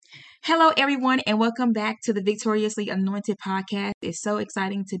Hello, everyone, and welcome back to the Victoriously Anointed podcast. It's so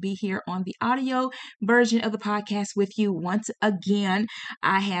exciting to be here on the audio version of the podcast with you once again.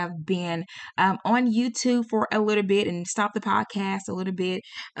 I have been on YouTube for a little bit and stopped the podcast a little bit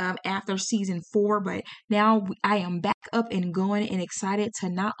after season 4, but now I am back up and going and excited to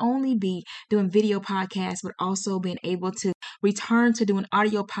not only be doing video podcasts, but also being able to return to doing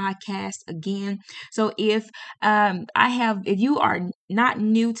audio podcasts again. So if you are not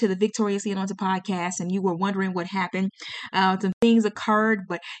new to the Victoriously Anointed podcast and you were wondering what happened, some things occurred,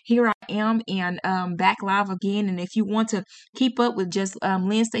 but here I am and back live again. And if you want to keep up with just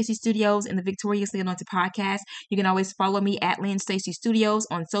Lynn Stacy Studios and the Victoriously Anointed podcast, you can always follow me at Lynn Stacy Studios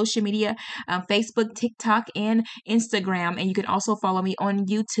on social media, Facebook, TikTok, and Instagram. And you can also follow me on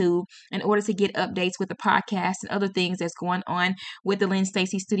YouTube in order to get updates with the podcast and other things that's going on with the Lynn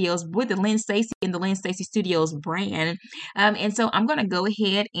Stacy Studios, with the Lynn Stacy and the Lynn Stacy Studios brand. And so I'm going to go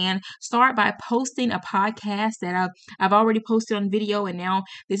ahead and start by posting a podcast that I've already posted on video, and now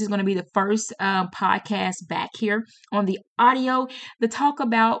this is going to be the first podcast back here on the audio to talk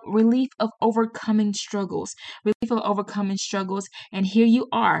about relief of overcoming struggles. And here you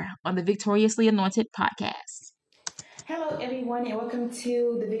are on the Victoriously Anointed podcast. Hello, everyone, and welcome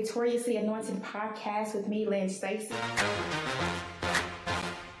to the Victoriously Anointed podcast with me, Lynn Stacy.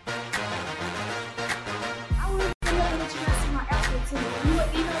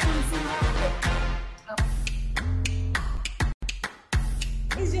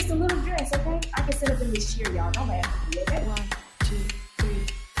 It's just a little dress, okay? I can sit up in this chair, y'all. Don't laugh at me, okay? 1, 2, 3,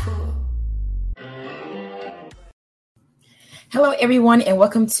 4. Hello, everyone, and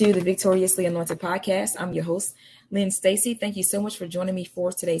welcome to the Victoriously Anointed podcast. I'm your host, Lynn Stacy. Thank you so much for joining me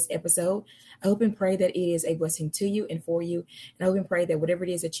for today's episode. I hope and pray that it is a blessing to you and for you. And I hope and pray that whatever it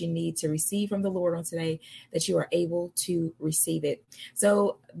is that you need to receive from the Lord on today, that you are able to receive it.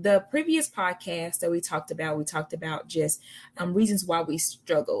 So the previous podcast that we talked about just reasons why we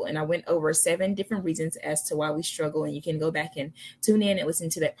struggle. And I went over 7 different reasons as to why we struggle. And you can go back and tune in and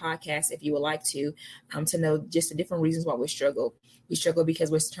listen to that podcast if you would like to know just the different reasons why we struggle. We struggle because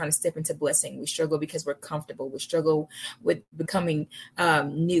we're trying to step into blessing. We struggle because we're comfortable. We struggle with becoming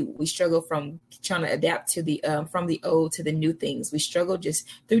new. We struggle from trying to adapt to from the old to the new things. We struggle just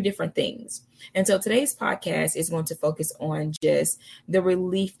through different things. And so today's podcast is going to focus on just the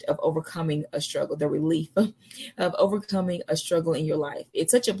relief of overcoming a struggle, the relief of overcoming a struggle in your life.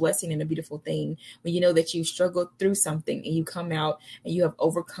 It's such a blessing and a beautiful thing when you know that you struggled through something and you come out and you have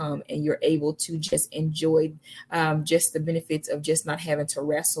overcome and you're able to just enjoy just the benefits of just not having to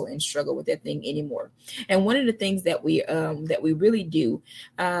wrestle and struggle with that thing anymore. And one of the things that we really do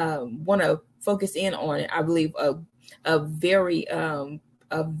want to focus in on, I believe, a very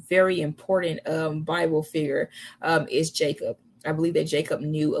important Bible figure is Jacob. I believe that Jacob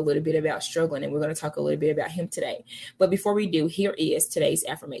knew a little bit about struggling, and we're going to talk a little bit about him today. But before we do, here is today's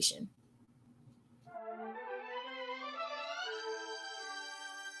affirmation.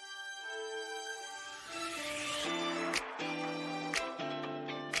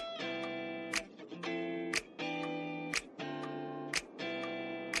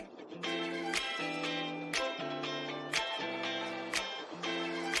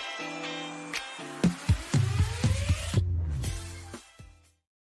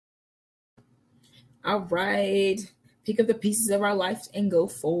 All right. Pick up the pieces of our life and go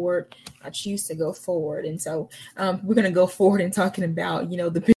forward. I choose to go forward. And so we're going to go forward and talking about,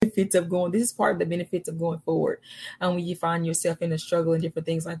 the benefits of going. This is part of the benefits of going forward. When you find yourself in a struggle and different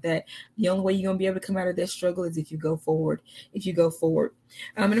things like that, the only way you're going to be able to come out of that struggle is if you go forward.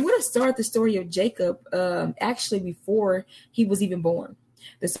 And I'm going to start the story of Jacob actually before he was even born.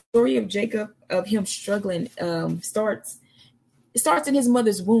 The story of Jacob, of him struggling, starts in his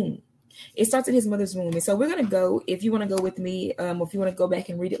mother's womb. It starts in his mother's womb. And so we're going to go, if you want to go with me, or if you want to go back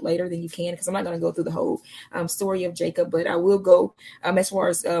and read it later, then you can, because I'm not going to go through the whole story of Jacob, but I will go as far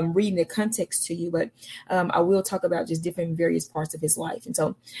as reading the context to you, but I will talk about just different various parts of his life. And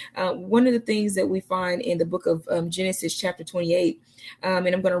so one of the things that we find in the book of Genesis chapter 28, and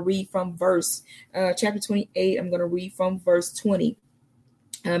I'm going to read from chapter 28, I'm going to read from verse 20.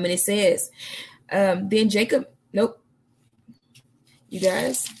 And it says, then Jacob, you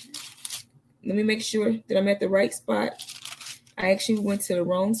guys, let me make sure that I'm at the right spot. I actually went to the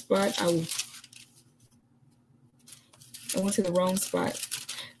wrong spot. I went to the wrong spot.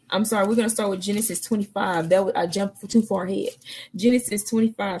 I'm sorry. We're going to start with Genesis 25. I jumped too far ahead. Genesis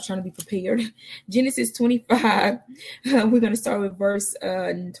 25, trying to be prepared. Genesis 25, we're going to start with verse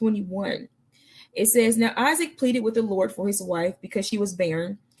 21. It says, now Isaac pleaded with the Lord for his wife because she was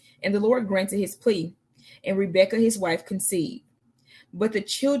barren, and the Lord granted his plea, and Rebekah, his wife, conceived. but the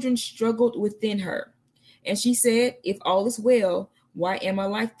children struggled within her. And she said, if all is well, why am I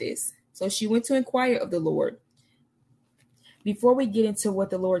like this? So she went to inquire of the Lord. Before we get into what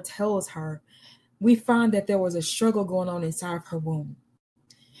the Lord tells her, we find that there was a struggle going on inside of her womb.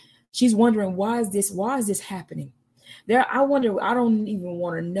 She's wondering, why is this happening? I wonder, I don't even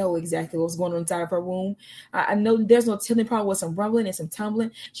want to know exactly what's going on inside of her womb. I know there's no telling, probably was some rumbling and some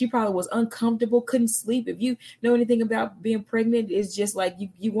tumbling. She probably was uncomfortable, couldn't sleep. If you know anything about being pregnant, it's just like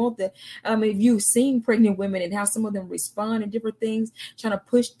you want the, if you've seen pregnant women and how some of them respond and different things, trying to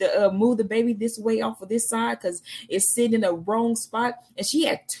push move the baby this way off of this side because it's sitting in the wrong spot. And she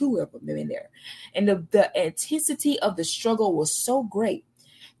had two of them in there. And the intensity of the struggle was so great.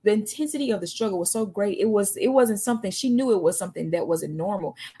 The intensity of the struggle was so great. It wasn't something, she knew it was something that wasn't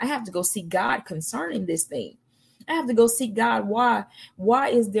normal. I have to go seek God concerning this thing. I have to go seek God. Why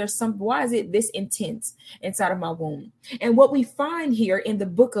is it this intense inside of my womb? And what we find here in the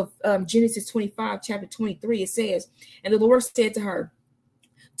book of Genesis 25, chapter 23, it says, and the Lord said to her,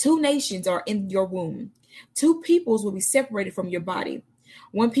 2 nations are in your womb. 2 peoples will be separated from your body.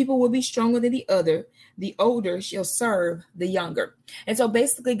 One people will be stronger than the other. The older shall serve the younger. And so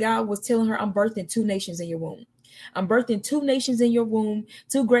basically God was telling her, I'm birthing 2 nations in your womb. I'm birthing 2 nations in your womb,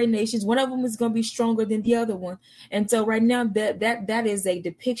 2 great nations. One of them is going to be stronger than the other one. And so right now that is a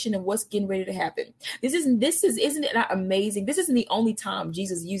depiction of what's getting ready to happen. Isn't it not amazing? This isn't the only time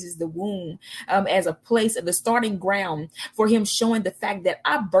Jesus uses the womb as a place of the starting ground for him showing the fact that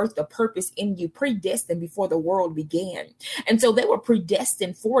I birthed a purpose in you, predestined before the world began. And so they were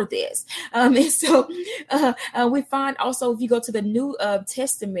predestined for this. And so we find also, if you go to the New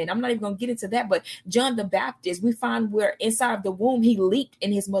Testament, I'm not even going to get into that, but John the Baptist, we find where inside of the womb, he leaped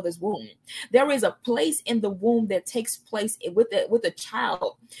in his mother's womb. There is a place in the womb that takes place with a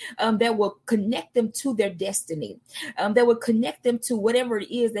child that will connect them to their destiny, that will connect them to whatever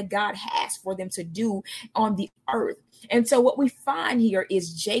it is that God has for them to do on the earth. And so what we find here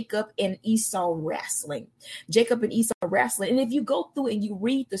is Jacob and Esau wrestling. And if you go through and you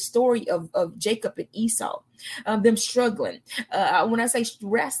read the story of Jacob and Esau, them struggling. When I say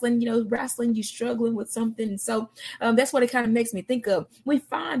wrestling, you struggling with something. And so that's what it kind of makes me think of. We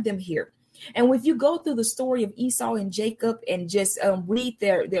find them here. And if you go through the story of Esau and Jacob and just read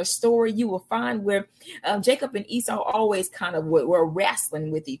their story, you will find where Jacob and Esau always kind of were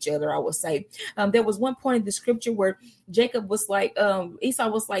wrestling with each other, I would say. There was one point in the scripture where Jacob was like, Esau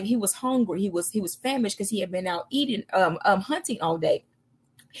was like, he was hungry. He was famished because he had been out hunting all day.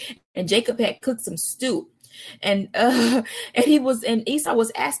 And Jacob had cooked some stew. And Esau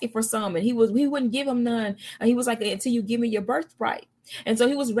was asking for some, and he wouldn't give him none. He was like, until you give me your birthright. And so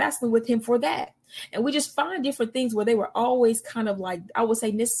he was wrestling with him for that. And we just find different things where they were always kind of like, I would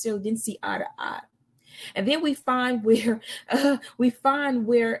say, necessarily didn't see eye to eye. And then we find where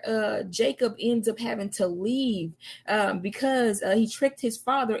Jacob ends up having to leave because he tricked his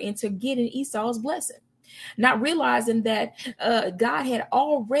father into getting Esau's blessing. Not realizing that God had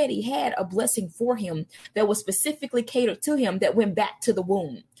already had a blessing for him that was specifically catered to him that went back to the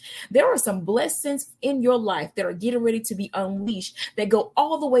womb. There are some blessings in your life that are getting ready to be unleashed that go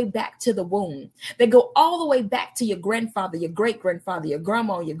all the way back to the womb, that go all the way back to your grandfather, your great-grandfather, your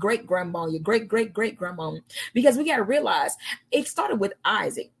grandma, your great-grandma, your great-great-great-grandma. Because we got to realize it started with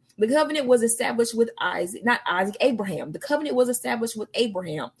Isaac. The covenant was established with Abraham. The covenant was established with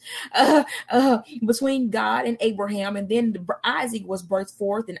Abraham between God and Abraham. And then Isaac was birthed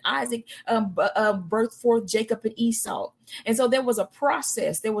forth, and Isaac birthed forth Jacob and Esau. And so there was a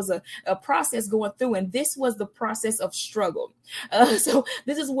process. There was a process going through, and this was the process of struggle. So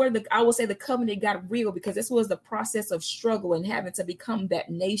this is where I would say the covenant got real, because this was the process of struggle and having to become that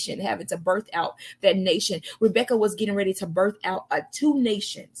nation, having to birth out that nation. Rebecca was getting ready to birth out 2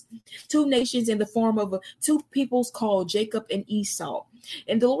 nations in the form of 2 peoples called Jacob and Esau.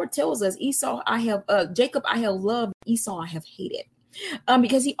 And the Lord tells us, Jacob I have loved, Esau I have hated,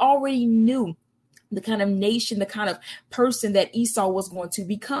 because he already knew the kind of nation, the kind of person that Esau was going to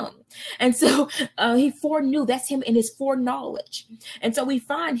become. And so he foreknew, that's him in his foreknowledge. And so we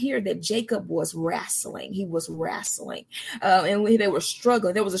find here that Jacob was wrestling. He was wrestling and they were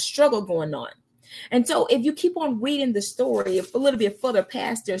struggling. There was a struggle going on. And so if you keep on reading the story, a little bit further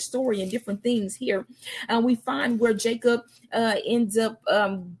past their story and different things here, we find where Jacob ends up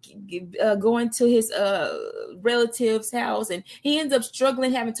going to his relative's house, and he ends up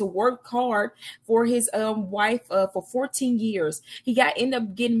struggling, having to work hard for his wife for 14 years. He ended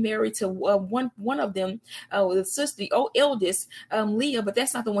up getting married to one of them, the sister, the eldest, Leah, but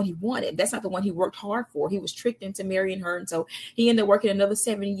that's not the one he wanted. That's not the one he worked hard for. He was tricked into marrying her. And so he ended up working another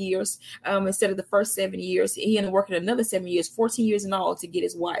 7 years instead of the first 7 years. He ended up working another 7 years, 14 years in all to get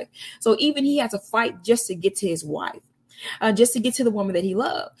his wife. So even he had to fight just to get to his wife. Just to get to the woman that he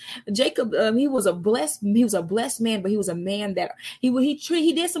loved. Jacob, he was a blessed man, but he was a man that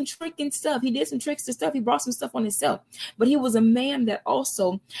he did some tricking stuff. He did some tricks to stuff. He brought some stuff on himself, but he was a man that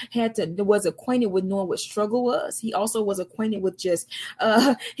also was acquainted with knowing what struggle was. He also was acquainted with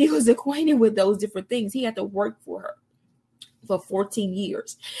he was acquainted with those different things. He had to work for her for 14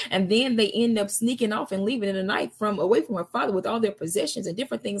 years. And then they end up sneaking off and leaving in the night away from her father with all their possessions and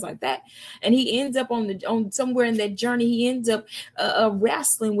different things like that. And he ends up on somewhere in that journey, he ends up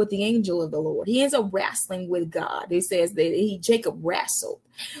wrestling with the angel of the Lord. He ends up wrestling with God. It says that Jacob wrestled.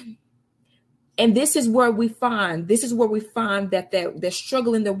 And this is where we find that the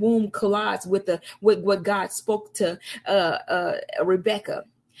struggle in the womb collides with what God spoke to Rebecca,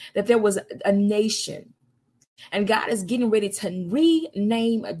 that there was a nation. And God is getting ready to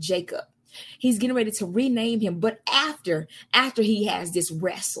rename Jacob. He's getting ready to rename him. But after he has this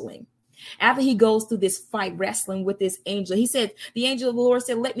wrestling, after he goes through this fight, wrestling with this angel, he said, the angel of the Lord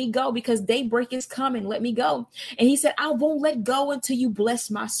said, let me go because daybreak is coming. Let me go. And he said, I won't let go until you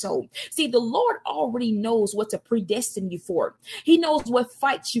bless my soul. See, the Lord already knows what to predestine you for. He knows what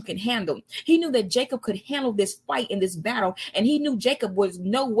fights you can handle. He knew that Jacob could handle this fight in this battle. And he knew Jacob would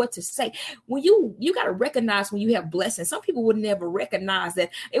know what to say. When you got to recognize when you have blessings. Some people would never recognize that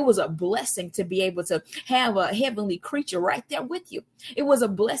it was a blessing to be able to have a heavenly creature right there with you. It was a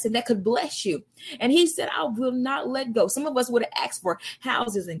blessing that could bless you. And he said, I will not let go. Some of us would have asked for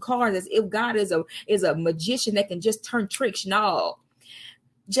houses and cars as if God is a magician that can just turn tricks. No.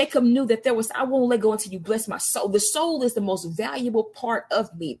 Jacob knew that I won't let go until you bless my soul. The soul is the most valuable part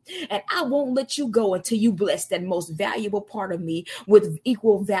of me. And I won't let you go until you bless that most valuable part of me with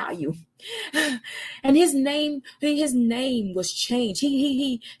equal value. And his name was changed.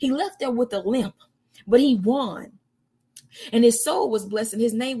 He left there with a limp, but he won. And his soul was blessed, and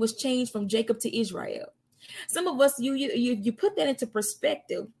his name was changed from Jacob to Israel. Some of us, you put that into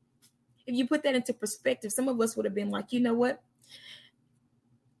perspective. If you put that into perspective, some of us would have been like, you know what?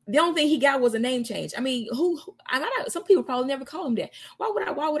 The only thing he got was a name change. I mean, some people probably never call him that. Why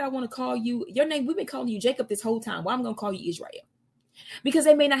would I want to call you your name? We've been calling you Jacob this whole time. Why am I going to call you Israel? Because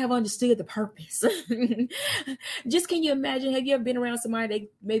they may not have understood the purpose. Just can you imagine? Have you ever been around somebody they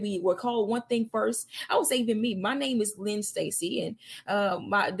maybe were called one thing first? I would say even me. My name is Lynn Stacy, and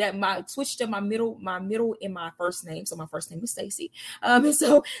my switched up my middle in my first name. So my first name is Stacy. And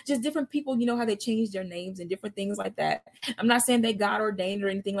so just different people, you know how they change their names and different things like that. I'm not saying that God ordained or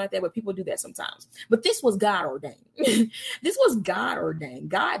anything like that, but people do that sometimes. But this was God ordained. This was God ordained.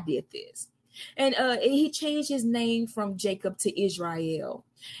 God did this. And he changed his name from Jacob to Israel.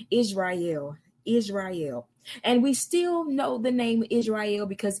 And we still know the name Israel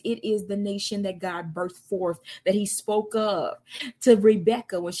because it is the nation that God birthed forth, that he spoke of to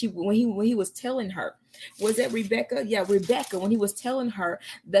Rebecca when he was telling her. Was that Rebecca? Yeah, Rebecca, when he was telling her,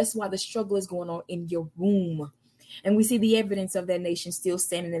 that's why the struggle is going on in your womb. And we see the evidence of that nation still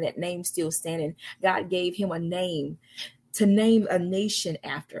standing and that name still standing. God gave him a name to name a nation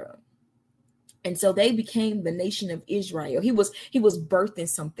after him. And so they became the nation of Israel. He was birthing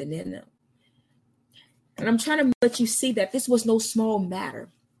something in them. And I'm trying to let you see that this was no small matter.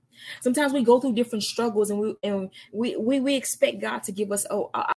 Sometimes we go through different struggles and we expect God to give us,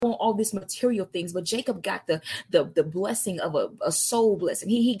 I want all these material things. But Jacob got the blessing of a soul blessing.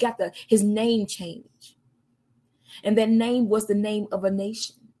 He got his name changed. And that name was the name of a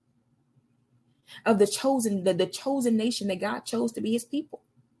nation, of the chosen nation that God chose to be his people.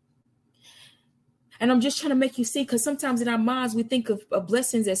 And I'm just trying to make you see, because sometimes in our minds, we think of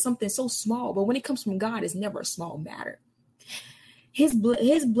blessings as something so small. But when it comes from God, it's never a small matter. His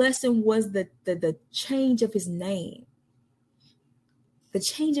blessing was the change of his name. The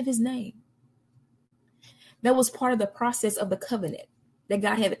change of his name. That was part of the process of the covenant that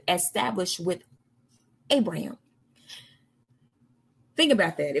God had established with Abraham. Think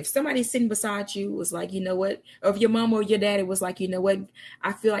about that. If somebody sitting beside you was like, you know what, or if your mom or your daddy was like, you know what,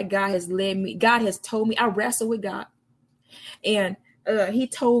 I feel like God has led me. God has told me, I wrestle with God. And he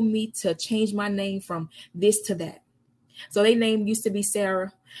told me to change my name from this to that. So their name used to be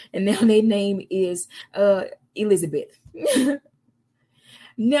Sarah, and now their name is Elizabeth.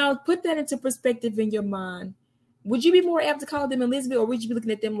 Now put that into perspective in your mind. Would you be more apt to call them Elizabeth, or would you be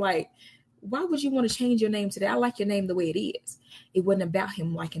looking at them like, why would you want to change your name today? I like your name the way it is. It wasn't about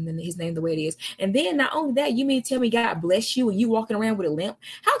him liking his name the way it is. And then not only that, you mean to tell me God bless you and you walking around with a limp?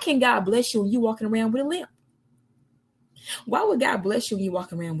 How can God bless you and you walking around with a limp? Why would God bless you and you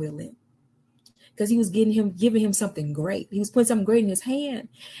walking around with a limp? because he was giving him something great. He was putting something great in his hand.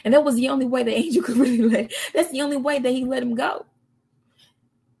 And that was the only way the angel could really that's the only way that he let him go.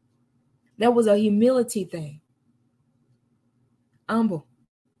 That was a humility thing. Humble.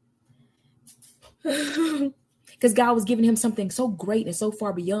 Because God was giving him something so great and so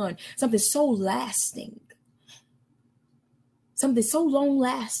far beyond, something so lasting, something so long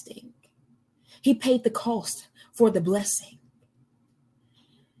lasting. He paid the cost for the blessing.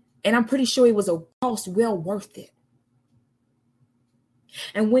 And I'm pretty sure it was a cost well worth it.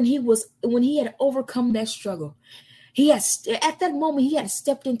 And when he had overcome that struggle, at that moment, he had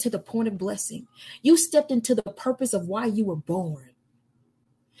stepped into the point of blessing. You stepped into the purpose of why you were born.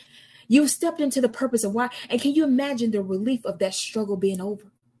 You stepped into the purpose of why. And can you imagine the relief of that struggle being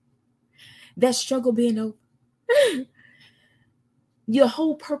over? That struggle being over. Your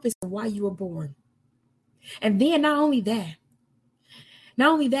whole purpose of why you were born. And then not only that,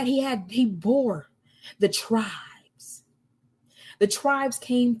 he bore the tribes. The tribes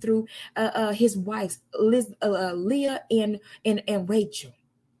came through his wives, Leah and Rachel.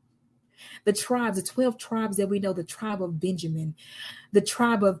 The tribes, the 12 tribes that we know, the tribe of Benjamin, the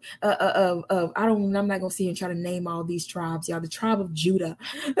tribe of I'm not gonna sit here and try to name all these tribes, y'all. The tribe of Judah,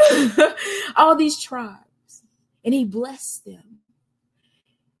 all these tribes, and he blessed them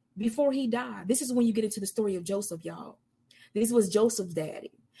before he died. This is when you get into the story of Joseph, y'all. This was Joseph's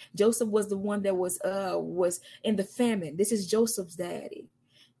daddy. Joseph was the one that was in the famine. This is Joseph's daddy,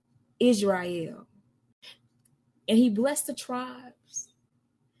 Israel, and he blessed the tribes.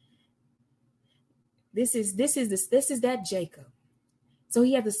 This is that Jacob. So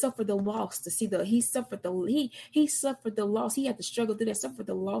he had to suffer the loss to see he suffered the loss. He had to struggle through that, suffer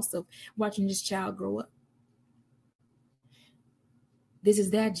the loss of watching this child grow up. This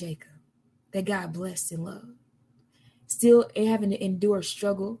is that Jacob that God blessed and loved. Still having to endure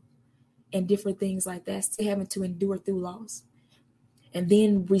struggle and different things like that, still having to endure through loss. And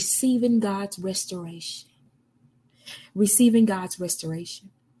then receiving God's restoration. Receiving God's restoration.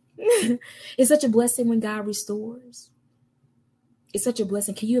 It's such a blessing when God restores. It's such a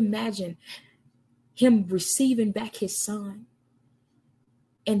blessing. Can you imagine him receiving back his son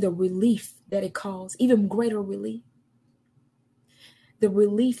and the relief that it caused? Even greater relief. The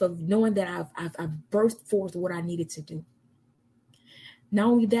relief of knowing that I've birthed forth what I needed to do. Not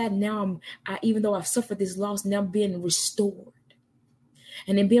only that, now even though I've suffered this loss, now I'm being restored.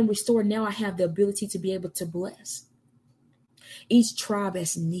 And in being restored, now I have the ability to be able to bless each tribe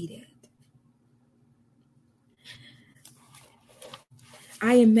as needed.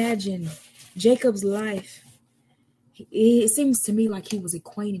 I imagine Jacob's life. It seems to me like he was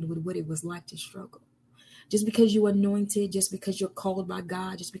acquainted with what it was like to struggle. Just because you're anointed, just because you're called by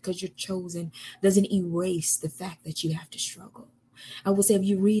God, just because you're chosen, doesn't erase the fact that you have to struggle. I would say if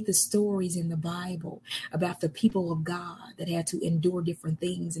you read the stories in the Bible about the people of God that had to endure different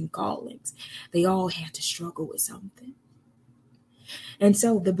things and callings, they all had to struggle with something. And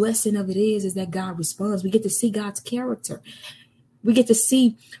so the blessing of it is that God responds. We get to see God's character. We get to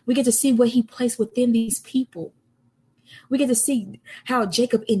see what he placed within these people. We get to see how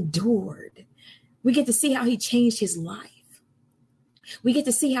Jacob endured. We get to see how he changed his life. We get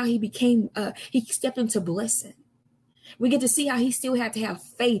to see how he he stepped into blessing. We get to see how he still had to have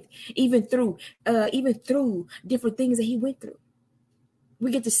faith even through different things that he went through.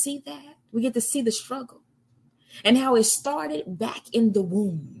 We get to see that. We get to see the struggle and how it started back in the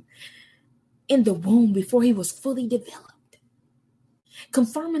womb before he was fully developed,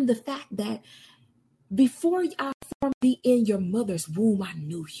 confirming the fact that before I formed thee in your mother's womb, I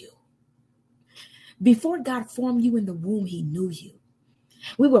knew you. Before God formed you in the womb, he knew you.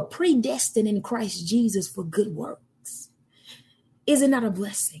 We were predestined in Christ Jesus for good works. Is it not a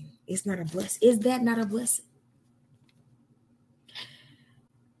blessing? It's not a blessing. Is that not a blessing?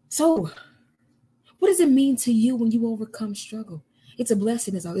 So, what does it mean to you when you overcome struggle? It's a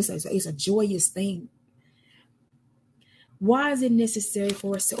blessing. It's a joyous thing. Why is it necessary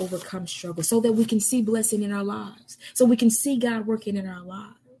for us to overcome struggle? So that we can see blessing in our lives. So we can see God working in our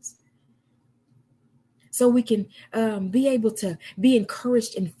lives. So we can be able to be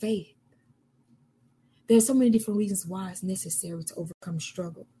encouraged in faith. There's so many different reasons why it's necessary to overcome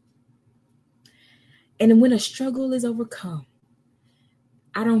struggle. And when a struggle is overcome,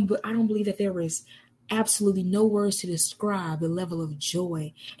 I don't believe that there is absolutely no words to describe the level of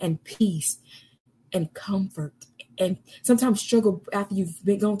joy and peace and comfort. And sometimes struggle, after you've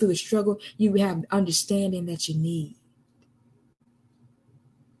been going through the struggle, you have understanding that you need.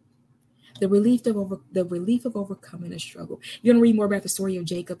 The relief of overcoming a struggle. You're going to read more about the story of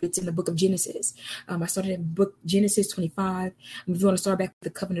Jacob. It's in the book of Genesis. I started in book Genesis 25. If you want to start back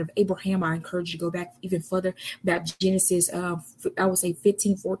with the covenant of Abraham, I encourage you to go back even further, about Genesis, I would say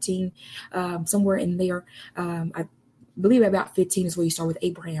 15, 14, somewhere in there. I believe about 15 is where you start with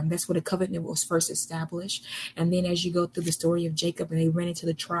Abraham. That's where the covenant was first established. And then as you go through the story of Jacob, and they ran into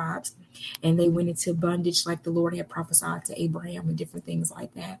the tribes and they went into bondage like the Lord had prophesied to Abraham and different things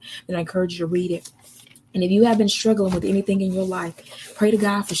like that. Then I encourage you to read it. And if you have been struggling with anything in your life, pray to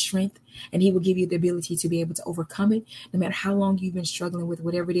God for strength, and he will give you the ability to be able to overcome it. No matter how long you've been struggling with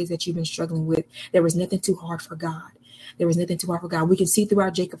whatever it is that you've been struggling with, there is nothing too hard for God. There was nothing too hard for God. We can see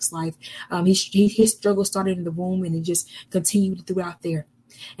throughout Jacob's life, his struggle started in the womb and it just continued throughout there.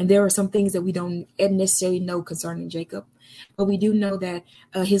 And there are some things that we don't necessarily know concerning Jacob, but we do know that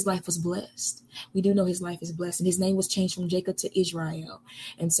his life was blessed. We do know his life is blessed, and his name was changed from Jacob to Israel.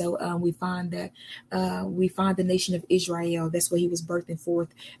 And so we find the nation of Israel. That's where he was birthing forth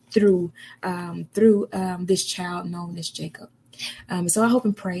through this child known as Jacob. So I hope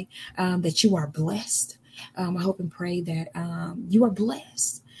and pray that you are blessed. I hope and pray that you are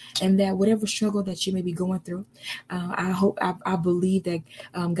blessed, and that whatever struggle that you may be going through, I believe that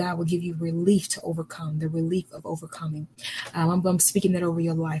God will give you relief to overcome, the relief of overcoming. I'm speaking that over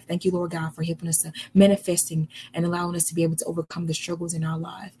your life. Thank you, Lord God, for helping us to manifesting and allowing us to be able to overcome the struggles in our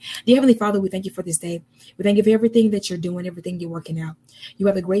life. Dear Heavenly Father, we thank you for this day. We thank you for everything that you're doing, everything you're working out. You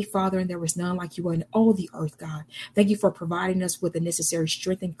are the great Father, and there is none like you in all the earth, God. Thank you for providing us with the necessary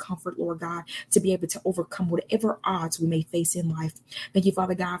strength and comfort, Lord God, to be able to overcome whatever odds we may face in life. Thank you,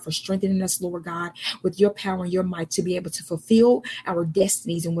 Father God, for strengthening us, Lord God, with your power and your might to be able to fulfill our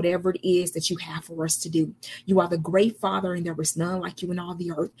destinies and whatever it is that you have for us to do. You are the great Father, and there is none like you in all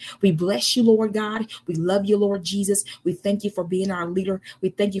the earth. We bless you, Lord God. We love you, Lord Jesus. We thank you for being our leader. We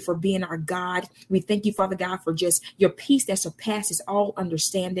thank you for being our God. We thank you, Father God, for just your peace that surpasses all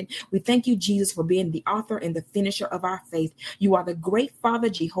understanding. We thank you, Jesus, for being the author and the finisher of our faith. You are the great Father,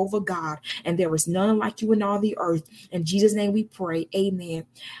 Jehovah God, and there is none like you in all the earth. In Jesus' name we pray. Amen.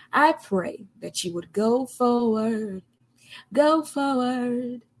 I pray that you would go forward, go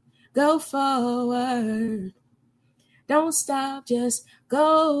forward, go forward. Don't stop, just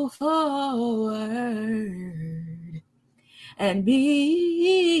go forward and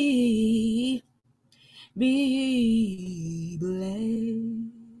be blessed.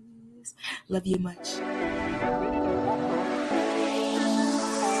 Love you much.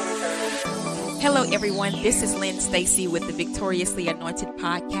 Hello, everyone. This is Lynn Stacy with the Victoriously Anointed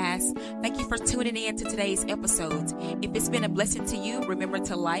podcast. Thank you for tuning in to today's episodes. If it's been a blessing to you, remember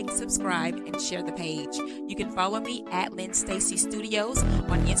to like, subscribe, and share the page. You can follow me at Lynn Stacy Studios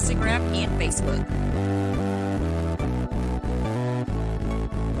on Instagram and Facebook.